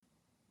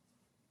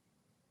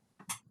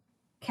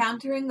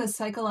Countering the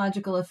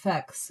Psychological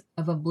Effects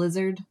of a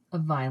Blizzard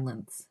of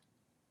Violence.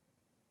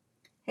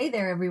 Hey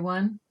there,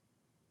 everyone.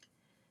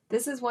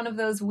 This is one of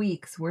those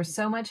weeks where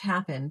so much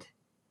happened.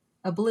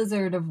 A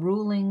blizzard of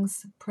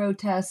rulings,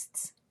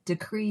 protests,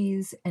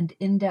 decrees, and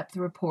in-depth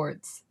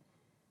reports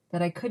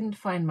that I couldn't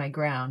find my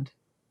ground.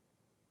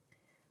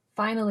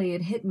 Finally,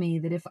 it hit me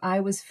that if I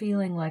was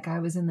feeling like I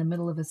was in the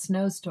middle of a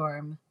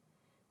snowstorm,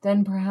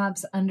 then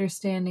perhaps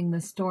understanding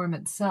the storm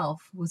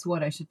itself was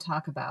what I should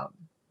talk about.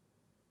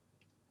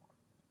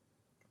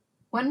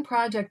 One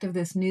project of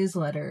this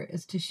newsletter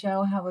is to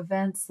show how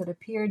events that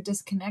appear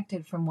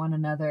disconnected from one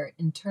another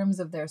in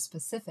terms of their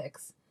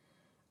specifics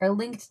are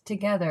linked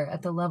together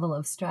at the level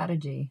of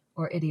strategy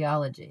or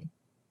ideology.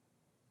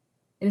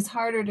 It is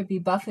harder to be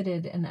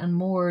buffeted and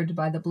unmoored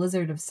by the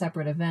blizzard of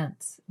separate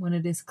events when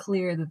it is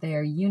clear that they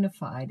are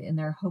unified in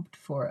their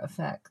hoped-for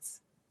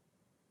effects.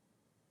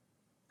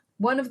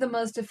 One of the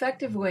most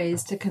effective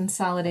ways to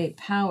consolidate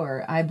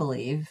power, I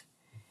believe,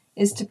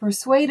 is to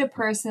persuade a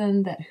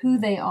person that who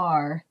they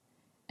are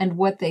and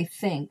what they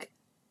think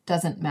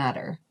doesn't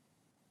matter.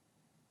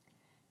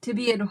 To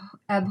be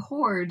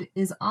abhorred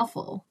is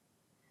awful,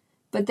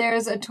 but there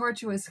is a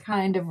tortuous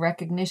kind of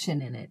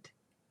recognition in it.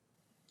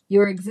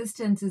 Your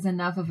existence is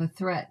enough of a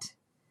threat,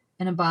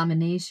 an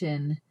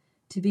abomination,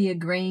 to be a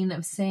grain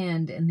of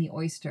sand in the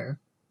oyster.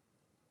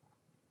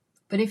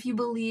 But if you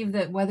believe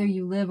that whether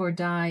you live or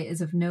die is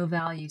of no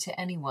value to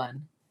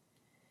anyone,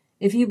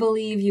 if you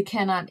believe you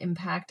cannot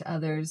impact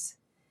others,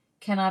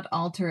 cannot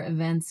alter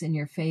events in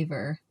your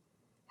favor,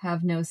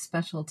 have no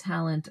special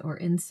talent or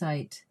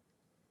insight,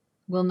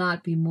 will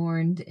not be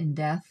mourned in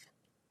death.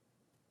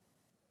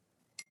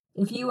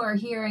 If you are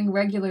hearing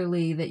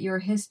regularly that your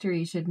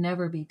history should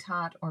never be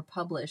taught or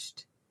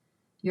published,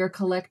 your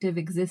collective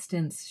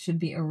existence should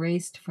be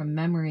erased from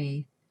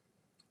memory,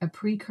 a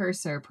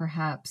precursor,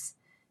 perhaps,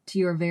 to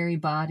your very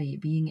body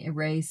being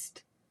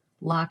erased,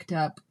 locked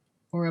up,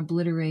 or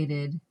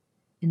obliterated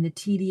in the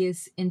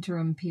tedious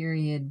interim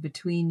period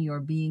between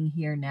your being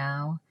here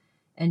now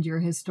and your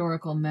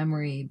historical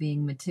memory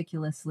being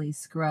meticulously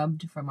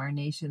scrubbed from our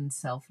nation's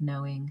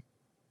self-knowing,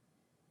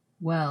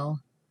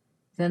 well,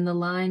 then the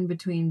line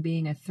between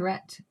being a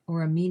threat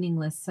or a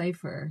meaningless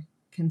cipher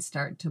can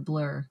start to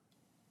blur.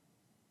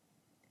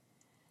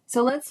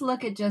 So let's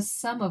look at just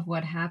some of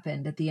what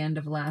happened at the end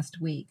of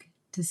last week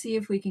to see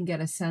if we can get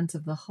a sense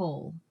of the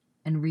whole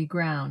and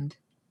reground.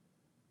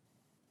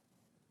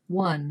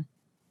 1.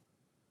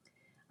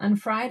 On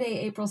Friday,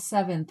 April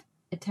 7th,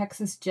 a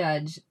Texas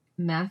judge,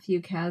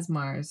 Matthew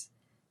Kacsmars,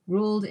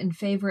 ruled in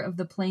favor of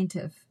the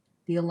plaintiff,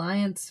 the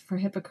Alliance for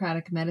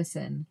Hippocratic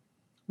Medicine,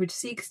 which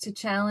seeks to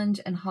challenge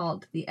and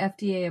halt the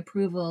FDA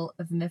approval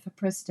of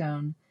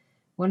mifepristone,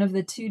 one of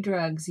the two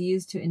drugs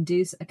used to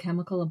induce a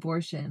chemical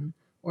abortion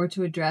or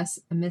to address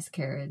a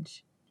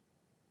miscarriage.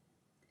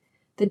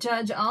 The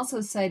judge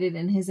also cited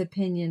in his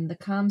opinion the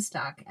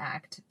Comstock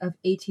Act of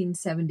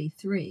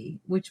 1873,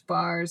 which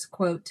bars,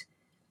 quote,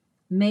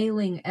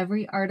 mailing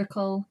every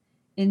article,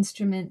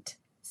 instrument,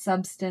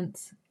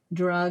 substance,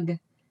 drug,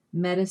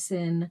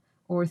 medicine,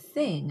 or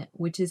thing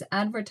which is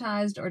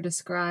advertised or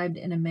described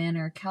in a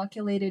manner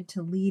calculated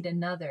to lead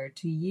another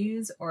to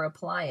use or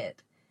apply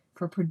it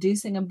for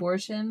producing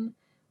abortion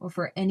or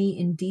for any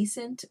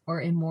indecent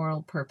or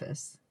immoral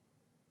purpose.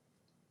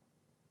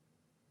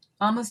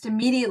 Almost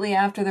immediately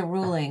after the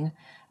ruling,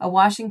 a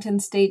Washington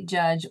state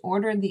judge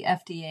ordered the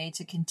FDA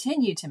to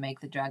continue to make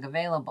the drug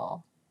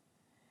available.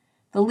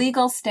 The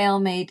legal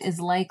stalemate is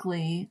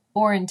likely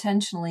or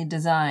intentionally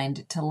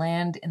designed to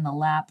land in the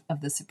lap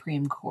of the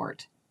Supreme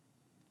Court.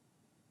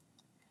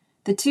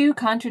 The two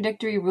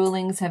contradictory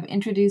rulings have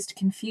introduced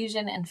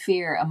confusion and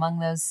fear among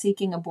those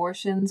seeking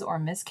abortions or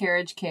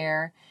miscarriage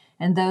care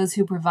and those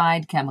who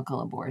provide chemical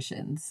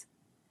abortions.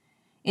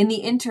 In the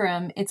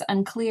interim, it's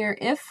unclear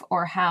if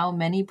or how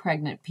many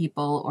pregnant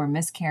people or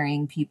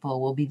miscarrying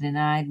people will be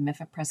denied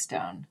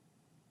mifepristone.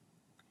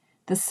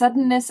 The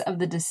suddenness of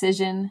the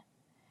decision,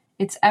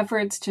 its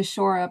efforts to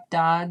shore up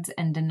Dodds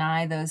and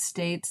deny those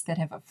states that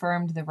have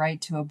affirmed the right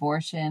to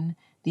abortion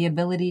the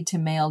ability to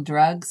mail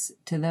drugs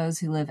to those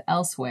who live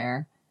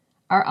elsewhere,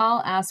 are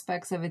all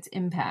aspects of its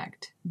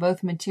impact,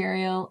 both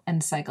material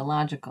and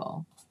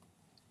psychological.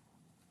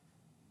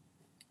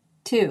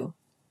 2.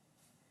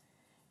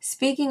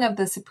 Speaking of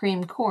the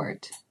Supreme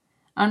Court,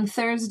 on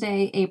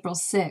Thursday, April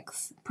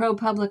 6th,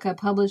 ProPublica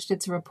published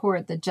its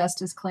report that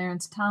Justice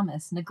Clarence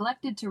Thomas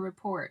neglected to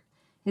report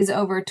his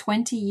over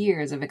 20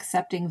 years of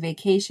accepting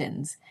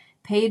vacations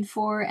paid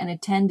for and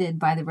attended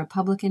by the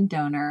Republican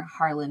donor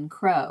Harlan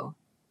Crow.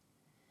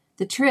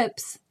 The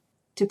trips,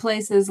 to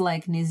places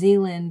like New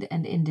Zealand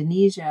and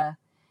Indonesia,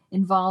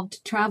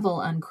 involved travel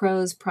on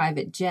Crow's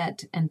private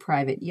jet and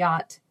private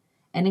yacht,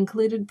 and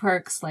included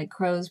perks like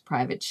Crow's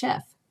private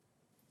chef.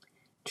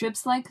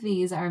 Trips like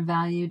these are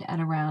valued at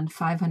around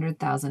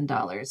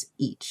 $500,000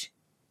 each.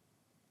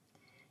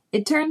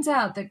 It turns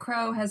out that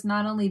Crow has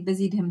not only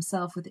busied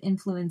himself with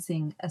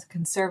influencing a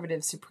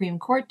conservative Supreme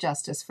Court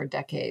justice for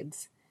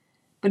decades,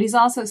 but he's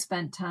also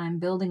spent time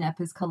building up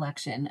his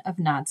collection of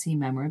Nazi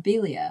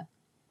memorabilia.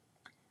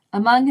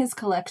 Among his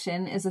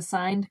collection is a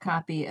signed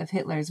copy of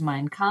Hitler's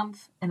Mein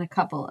Kampf and a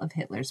couple of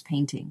Hitler's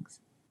paintings.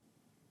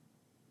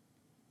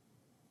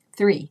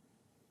 3.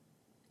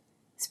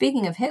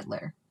 Speaking of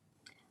Hitler,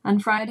 on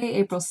Friday,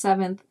 April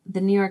 7th,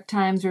 the New York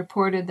Times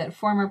reported that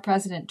former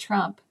President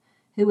Trump,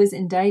 who was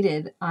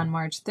indicted on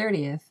March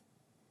 30th,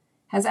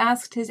 has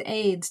asked his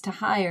aides to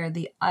hire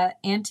the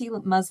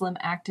anti-Muslim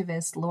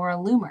activist Laura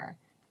Loomer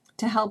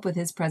to help with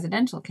his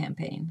presidential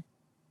campaign.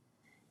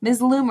 Ms.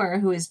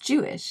 Loomer, who is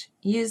Jewish,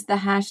 used the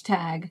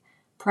hashtag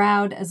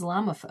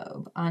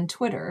 #ProudIslamophobe on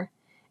Twitter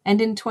and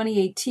in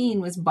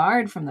 2018 was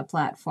barred from the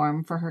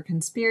platform for her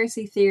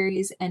conspiracy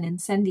theories and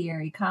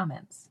incendiary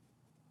comments.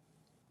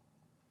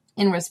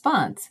 In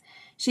response,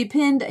 she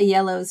pinned a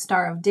yellow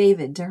Star of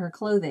David to her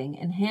clothing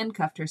and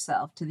handcuffed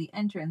herself to the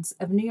entrance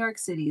of New York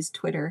City's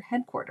Twitter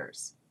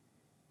headquarters.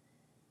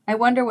 I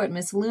wonder what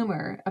Miss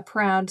Loomer, a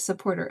proud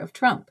supporter of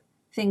Trump,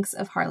 thinks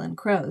of Harlan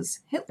Crow's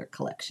Hitler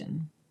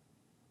collection.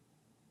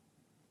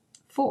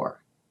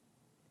 4.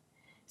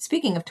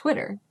 Speaking of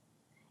Twitter,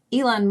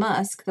 Elon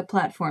Musk, the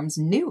platform's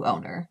new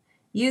owner,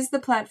 used the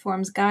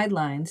platform's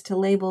guidelines to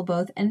label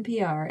both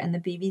NPR and the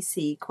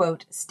BBC,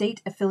 quote,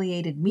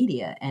 state-affiliated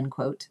media, end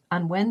quote,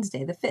 on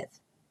Wednesday the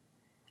 5th.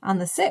 On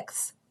the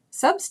 6th,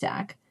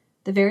 Substack,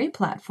 the very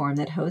platform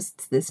that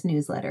hosts this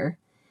newsletter,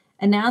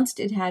 announced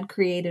it had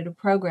created a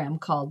program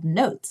called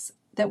Notes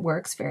that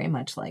works very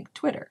much like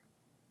Twitter.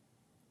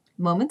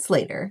 Moments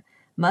later,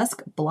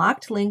 Musk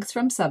blocked links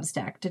from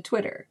Substack to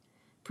Twitter,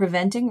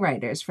 preventing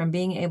writers from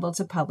being able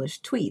to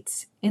publish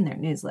tweets in their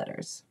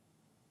newsletters.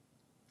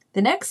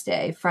 The next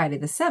day, Friday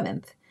the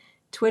 7th,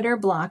 Twitter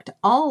blocked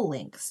all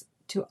links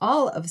to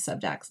all of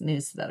Substack's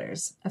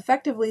newsletters,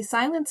 effectively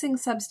silencing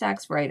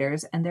Substack's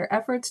writers and their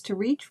efforts to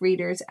reach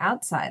readers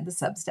outside the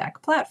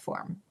Substack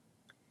platform.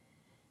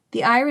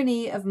 The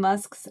irony of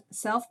Musk's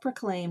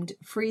self-proclaimed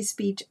free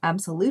speech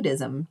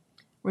absolutism,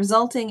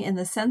 resulting in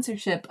the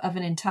censorship of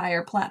an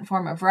entire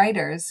platform of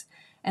writers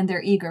and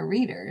their eager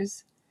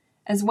readers,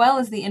 as well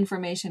as the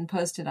information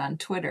posted on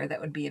Twitter that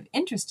would be of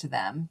interest to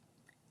them,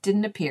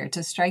 didn't appear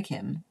to strike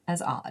him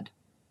as odd.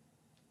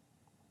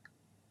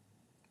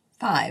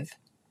 5.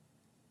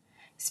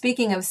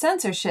 Speaking of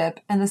censorship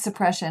and the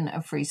suppression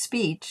of free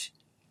speech,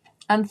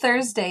 on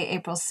Thursday,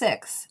 April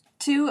 6,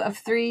 2 of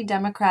 3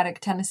 Democratic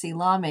Tennessee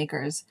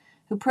lawmakers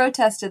who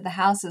protested the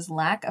House's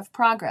lack of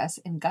progress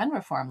in gun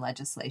reform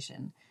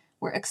legislation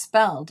were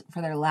expelled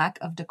for their lack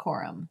of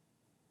decorum.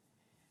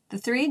 The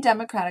 3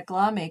 Democratic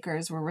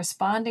lawmakers were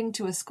responding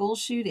to a school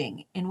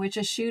shooting in which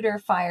a shooter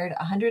fired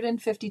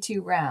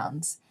 152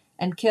 rounds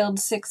and killed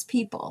 6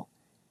 people,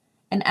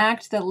 an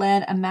act that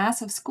led a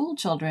mass of school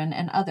children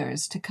and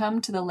others to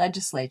come to the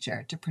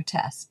legislature to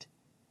protest.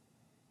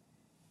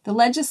 The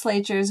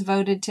legislatures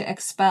voted to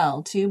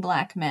expel 2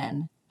 black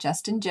men,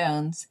 Justin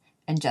Jones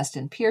and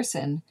Justin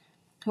Pearson,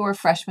 who were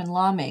freshman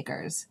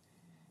lawmakers,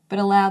 but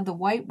allowed the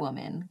white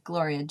woman,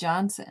 Gloria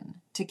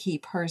Johnson, to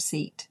keep her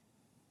seat.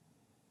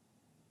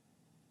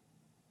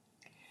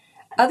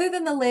 Other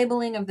than the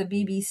labeling of the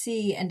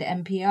BBC and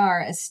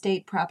NPR as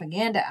state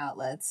propaganda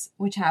outlets,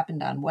 which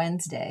happened on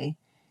Wednesday,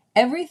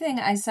 everything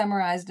I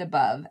summarized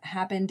above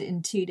happened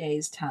in 2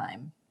 days'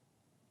 time.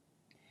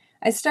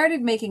 I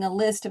started making a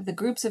list of the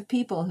groups of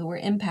people who were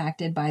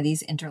impacted by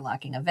these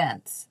interlocking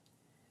events.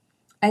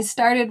 I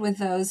started with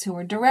those who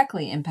were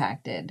directly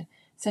impacted,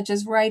 such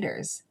as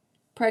writers,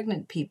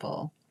 pregnant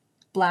people,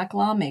 black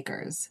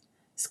lawmakers,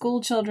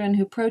 school children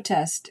who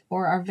protest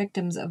or are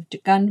victims of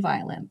gun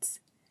violence,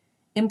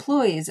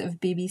 employees of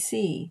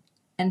BBC,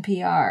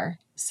 NPR,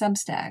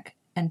 Substack,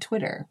 and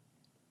Twitter.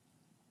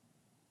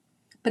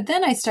 But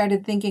then I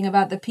started thinking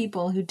about the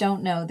people who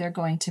don't know they're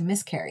going to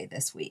miscarry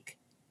this week.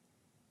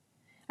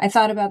 I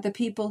thought about the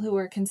people who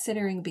were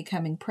considering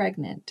becoming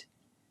pregnant,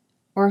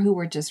 or who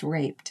were just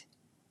raped.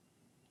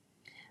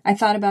 I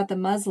thought about the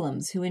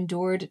Muslims who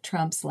endured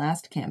Trump's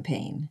last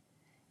campaign,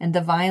 and the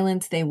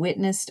violence they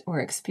witnessed or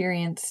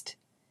experienced,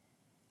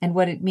 and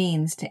what it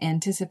means to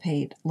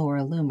anticipate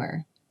Laura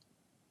Loomer.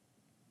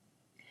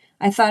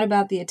 I thought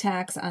about the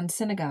attacks on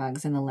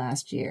synagogues in the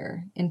last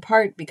year, in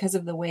part because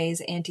of the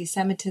ways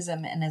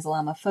anti-Semitism and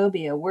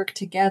Islamophobia work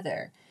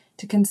together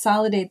to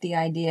consolidate the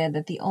idea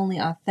that the only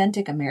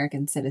authentic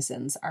American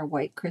citizens are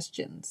white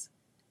Christians.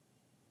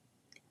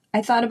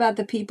 I thought about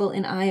the people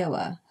in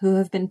Iowa who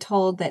have been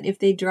told that if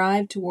they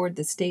drive toward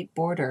the state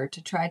border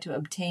to try to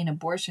obtain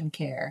abortion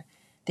care,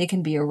 they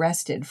can be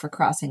arrested for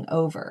crossing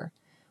over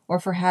or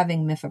for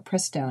having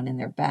mifepristone in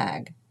their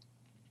bag.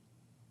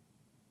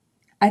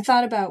 I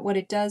thought about what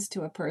it does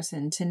to a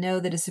person to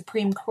know that a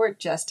Supreme Court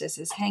justice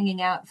is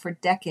hanging out for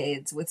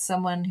decades with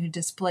someone who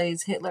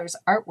displays Hitler's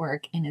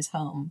artwork in his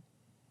home.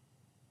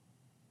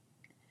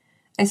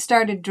 I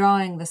started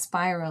drawing the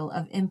spiral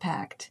of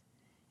impact,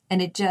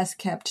 and it just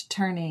kept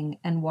turning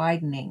and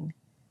widening,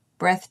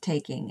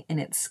 breathtaking in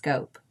its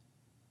scope.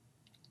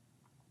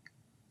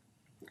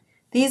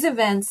 These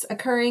events,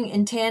 occurring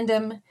in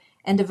tandem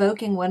and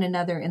evoking one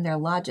another in their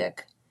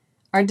logic,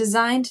 are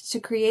designed to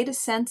create a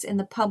sense in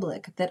the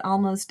public that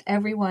almost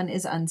everyone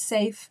is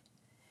unsafe,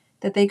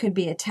 that they could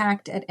be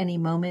attacked at any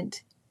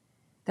moment,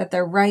 that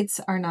their rights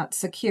are not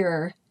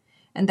secure,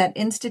 and that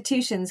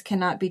institutions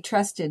cannot be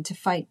trusted to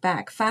fight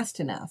back fast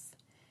enough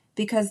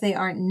because they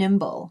aren't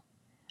nimble,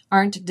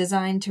 aren't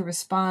designed to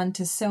respond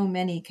to so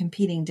many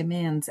competing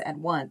demands at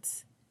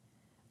once,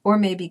 or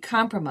may be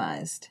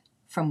compromised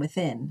from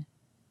within.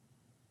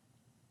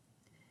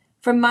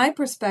 From my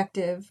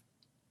perspective,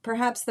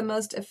 perhaps the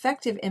most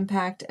effective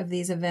impact of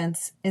these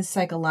events is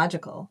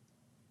psychological.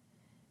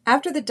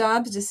 After the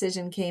Dobbs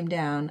decision came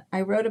down,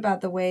 I wrote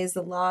about the ways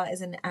the law is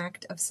an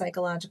act of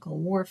psychological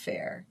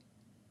warfare.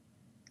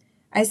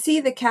 I see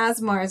the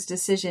Kacsmary's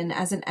decision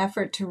as an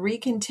effort to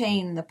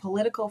recontain the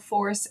political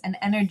force and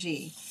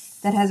energy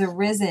that has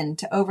arisen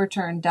to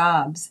overturn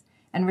Dobbs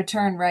and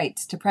return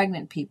rights to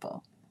pregnant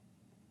people.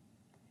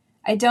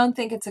 I don't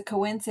think it's a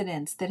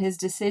coincidence that his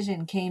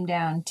decision came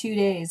down 2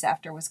 days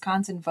after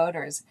Wisconsin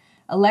voters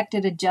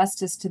elected a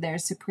justice to their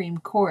Supreme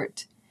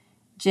Court,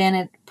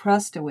 Janet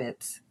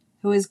Prustowitz,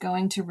 who is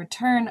going to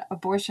return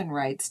abortion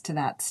rights to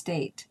that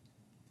state.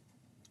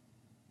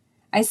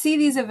 I see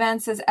these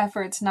events as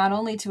efforts not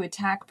only to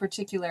attack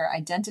particular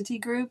identity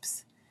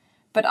groups,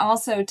 but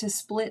also to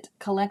split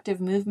collective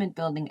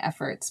movement-building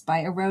efforts by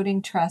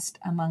eroding trust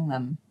among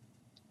them.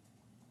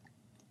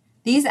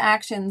 These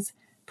actions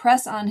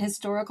press on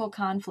historical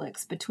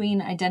conflicts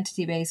between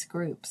identity-based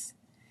groups,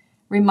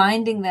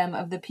 reminding them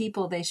of the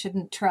people they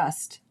shouldn't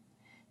trust,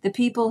 the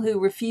people who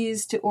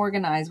refused to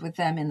organize with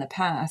them in the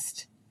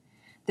past,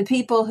 the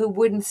people who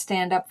wouldn't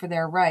stand up for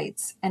their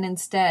rights and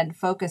instead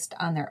focused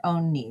on their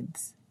own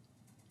needs.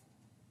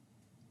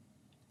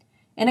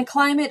 In a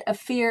climate of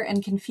fear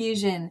and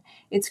confusion,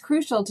 it's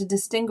crucial to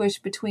distinguish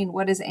between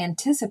what is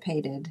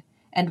anticipated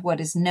and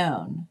what is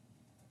known.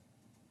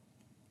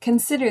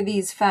 Consider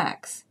these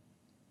facts.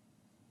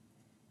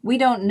 We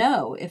don't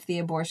know if the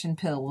abortion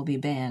pill will be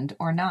banned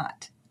or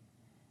not.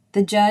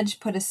 The judge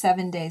put a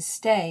 7-day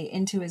stay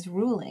into his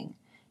ruling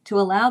to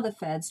allow the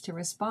feds to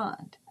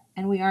respond,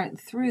 and we aren't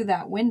through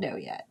that window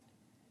yet.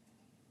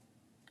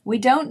 We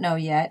don't know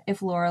yet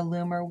if Laura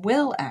Loomer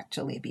will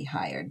actually be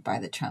hired by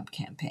the Trump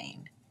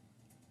campaign.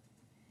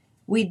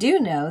 We do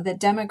know that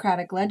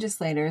Democratic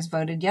legislators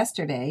voted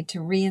yesterday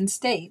to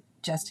reinstate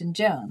Justin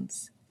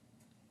Jones.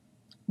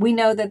 We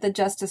know that the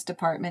Justice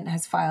Department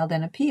has filed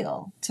an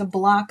appeal to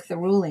block the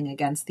ruling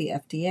against the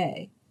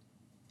FDA.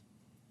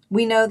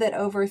 We know that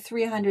over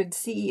 300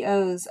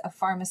 CEOs of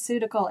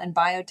pharmaceutical and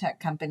biotech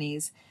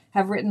companies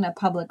have written a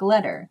public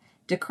letter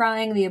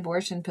decrying the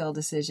abortion pill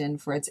decision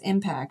for its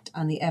impact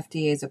on the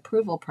FDA's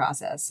approval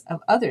process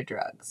of other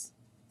drugs.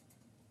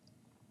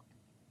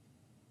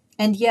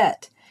 And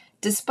yet,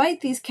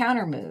 despite these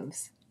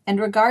countermoves, and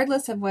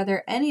regardless of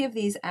whether any of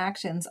these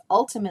actions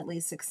ultimately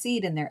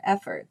succeed in their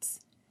efforts,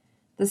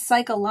 the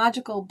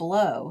psychological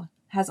blow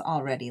has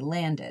already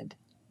landed.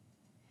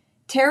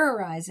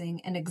 Terrorizing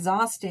and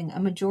exhausting a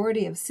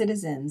majority of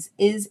citizens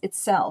is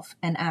itself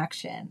an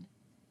action.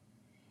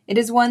 It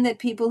is one that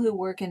people who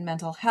work in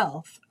mental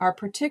health are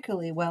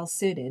particularly well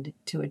suited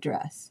to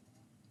address.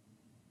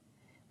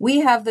 We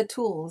have the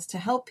tools to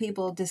help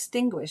people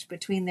distinguish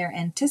between their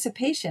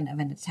anticipation of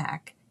an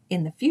attack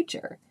in the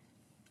future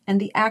and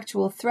the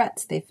actual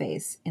threats they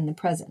face in the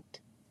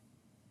present.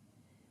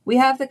 We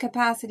have the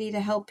capacity to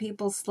help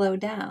people slow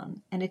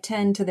down and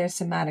attend to their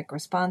somatic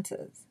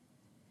responses.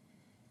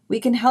 We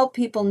can help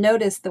people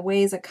notice the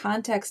ways a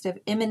context of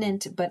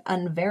imminent but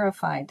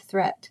unverified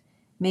threat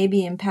may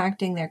be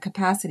impacting their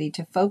capacity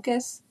to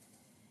focus,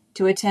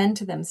 to attend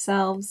to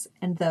themselves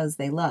and those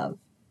they love.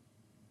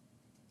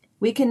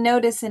 We can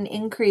notice an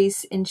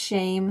increase in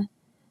shame,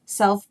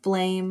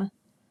 self-blame,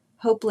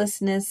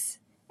 hopelessness,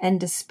 and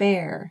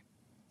despair,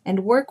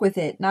 and work with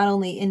it not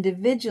only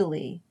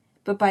individually,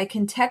 but by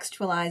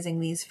contextualizing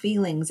these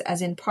feelings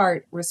as in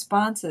part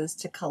responses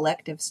to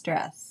collective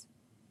stress.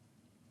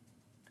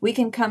 We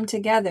can come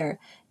together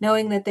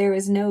knowing that there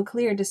is no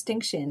clear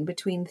distinction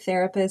between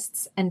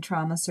therapists and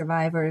trauma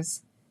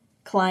survivors,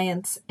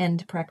 clients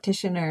and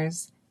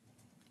practitioners,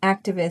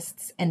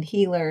 activists and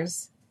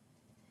healers,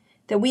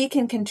 that we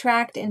can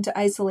contract into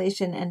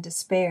isolation and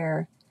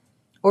despair,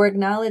 or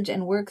acknowledge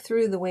and work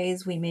through the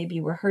ways we may be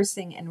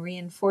rehearsing and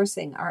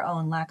reinforcing our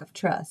own lack of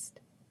trust.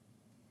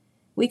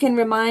 We can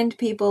remind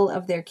people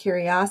of their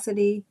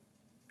curiosity,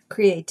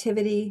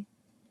 creativity,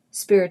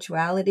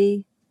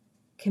 spirituality,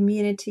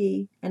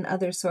 community, and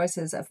other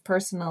sources of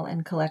personal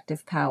and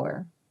collective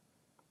power.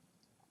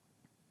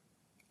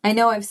 I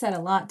know I've said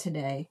a lot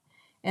today,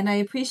 and I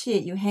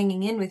appreciate you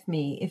hanging in with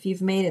me if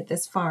you've made it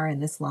this far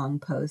in this long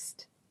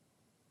post.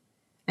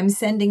 I'm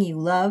sending you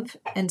love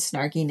and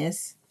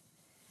snarkiness.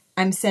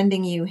 I'm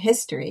sending you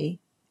history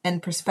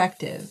and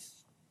perspective.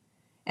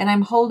 And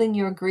I'm holding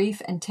your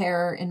grief and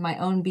terror in my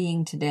own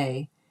being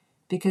today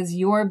because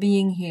your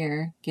being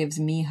here gives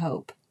me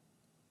hope.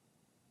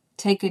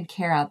 Take good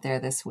care out there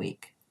this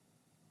week.